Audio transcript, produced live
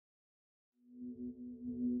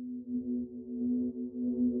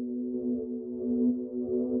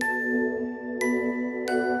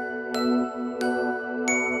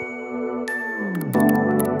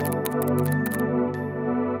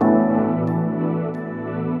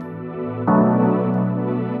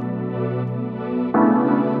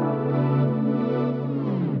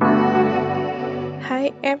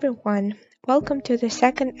Everyone, welcome to the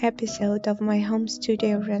second episode of my home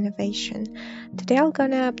studio renovation. Today I'm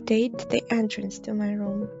gonna update the entrance to my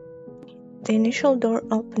room. The initial door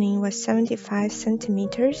opening was 75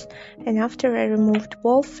 centimeters, and after I removed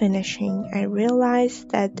wall finishing, I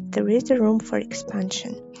realized that there is a room for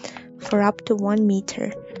expansion for up to 1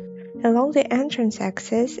 meter. Along the entrance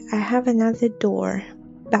axis, I have another door,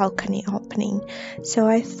 balcony opening, so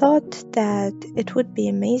I thought that it would be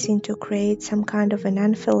amazing to create some kind of an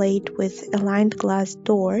enfilade with aligned glass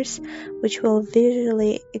doors, which will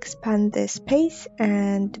visually expand the space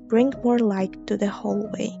and bring more light to the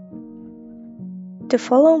hallway. To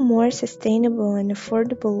follow a more sustainable and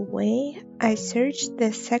affordable way, I searched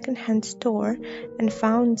the second-hand store and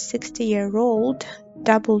found 60-year-old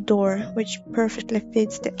double door which perfectly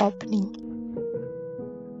fits the opening.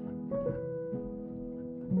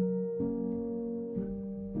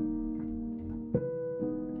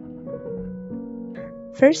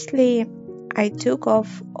 Firstly, I took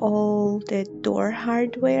off all the door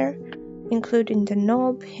hardware, including the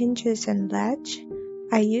knob, hinges and latch.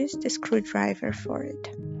 I used a screwdriver for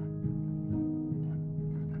it.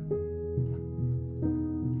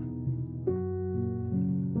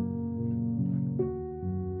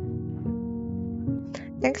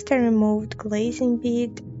 Next, I removed glazing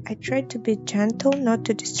bead. I tried to be gentle, not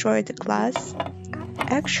to destroy the glass.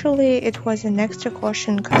 Actually, it was an extra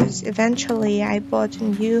caution because eventually I bought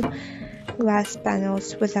new glass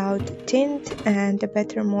panels without tint and a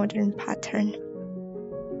better modern pattern.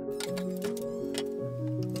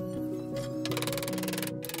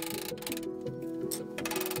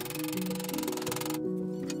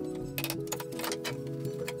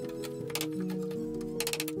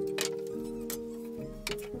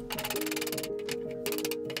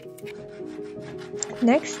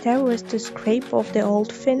 Next step was to scrape off the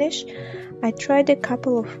old finish. I tried a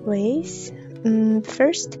couple of ways.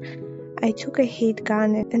 First, I took a heat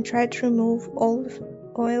gun and tried to remove all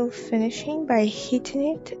oil finishing by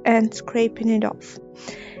heating it and scraping it off.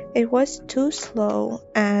 It was too slow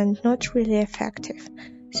and not really effective,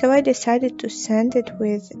 so I decided to sand it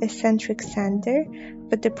with eccentric sander,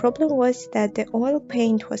 but the problem was that the oil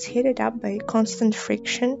paint was heated up by constant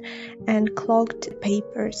friction and clogged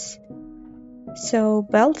papers. So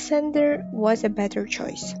belt sander was a better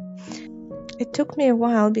choice. It took me a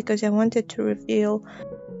while because I wanted to reveal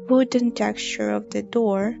wooden texture of the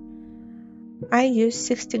door. I used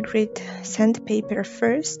 60 grit sandpaper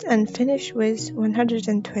first and finished with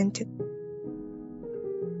 120.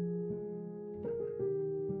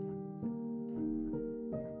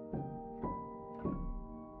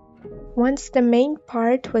 Once the main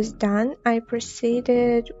part was done, I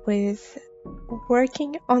proceeded with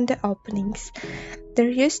working on the openings. There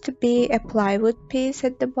used to be a plywood piece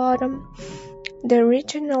at the bottom. The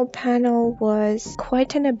original panel was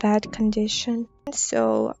quite in a bad condition,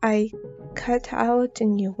 so I cut out a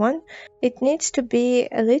new one. It needs to be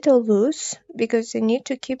a little loose because I need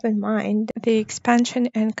to keep in mind the expansion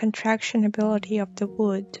and contraction ability of the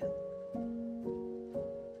wood.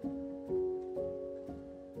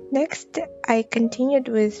 Next, I continued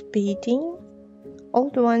with beading.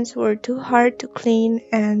 Old ones were too hard to clean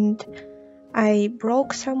and I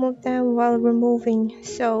broke some of them while removing,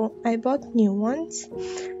 so I bought new ones.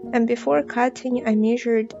 And before cutting, I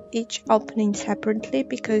measured each opening separately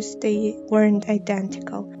because they weren't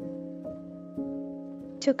identical.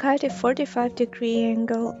 To cut a 45-degree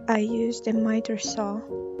angle, I used a miter saw.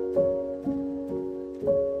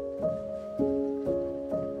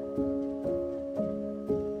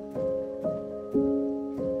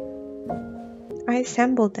 I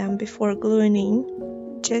assembled them before gluing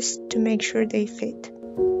in, just to make sure they fit.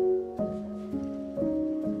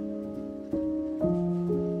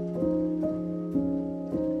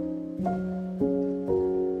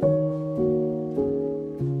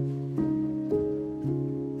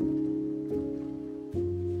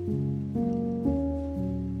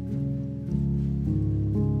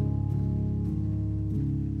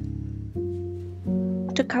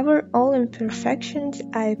 To cover all imperfections,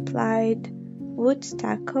 I applied wood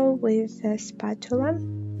stucco with a spatula.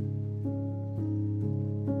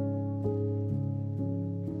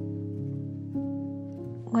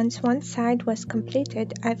 Once one side was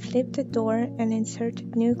completed, I flipped the door and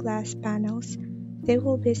inserted new glass panels. They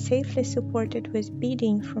will be safely supported with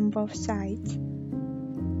beading from both sides.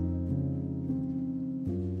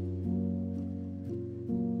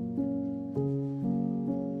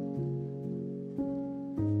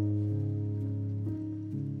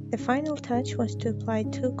 The final touch was to apply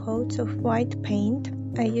 2 coats of white paint.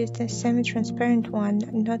 I used a semi-transparent one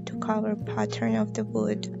not to cover pattern of the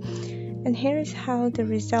wood. And here is how the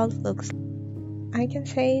result looks. I can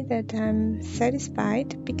say that I'm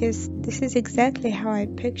satisfied because this is exactly how I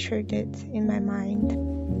pictured it in my mind.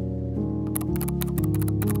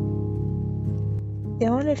 The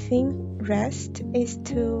only thing rest is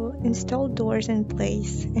to install doors in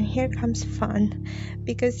place, and here comes fun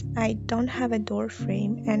because I don't have a door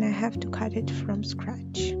frame and I have to cut it from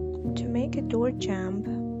scratch. To make a door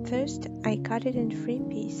jamb, first I cut it in 3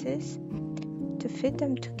 pieces. To fit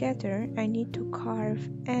them together, I need to carve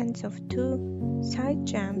ends of 2 side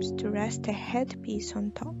jambs to rest a headpiece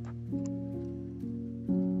on top.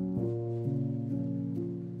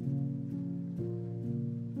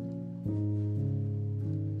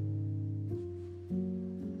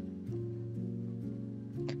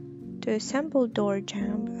 To assemble door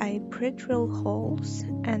jamb, I pre-drill holes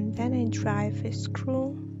and then I drive a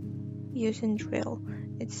screw using drill.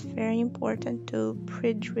 It's very important to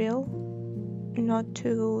pre-drill, not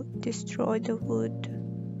to destroy the wood.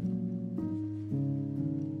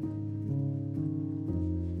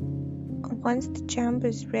 Once the jamb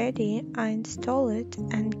is ready, I install it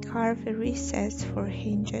and carve a recess for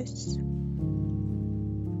hinges.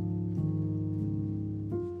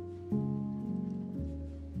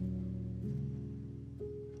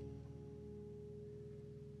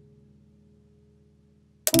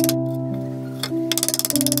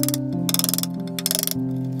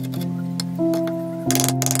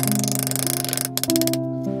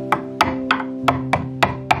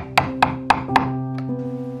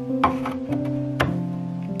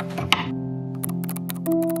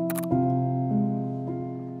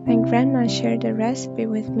 My grandma shared a recipe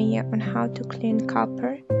with me on how to clean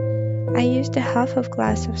copper. I used a half of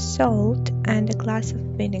glass of salt and a glass of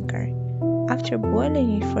vinegar. After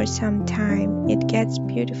boiling it for some time, it gets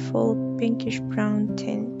beautiful pinkish brown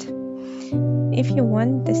tint. If you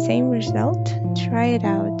want the same result, try it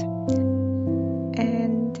out.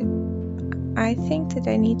 And I think that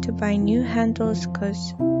I need to buy new handles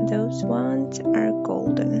because those ones are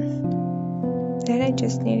golden. Then I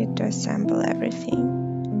just needed to assemble everything.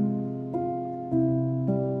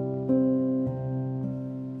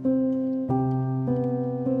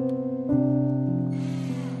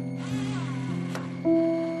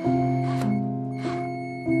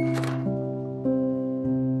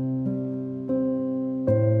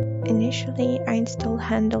 Initially, I install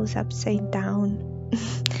handles upside down.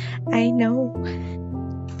 I know.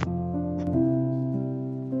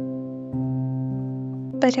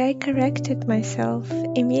 But I corrected myself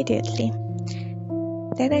immediately.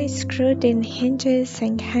 Then I screwed in hinges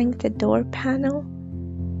and hung the door panel.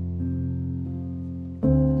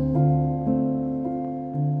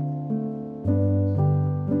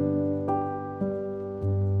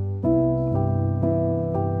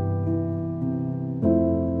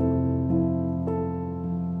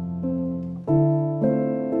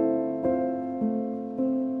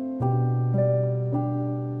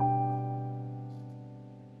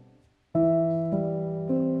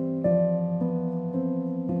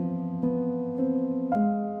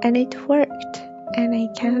 And it worked, and I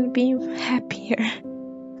cannot be happier.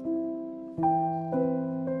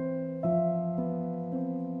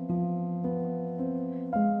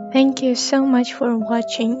 Thank you so much for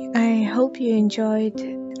watching. I hope you enjoyed.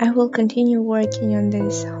 I will continue working on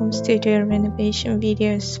these home studio renovation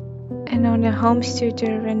videos and on a home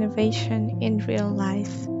studio renovation in real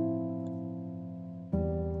life.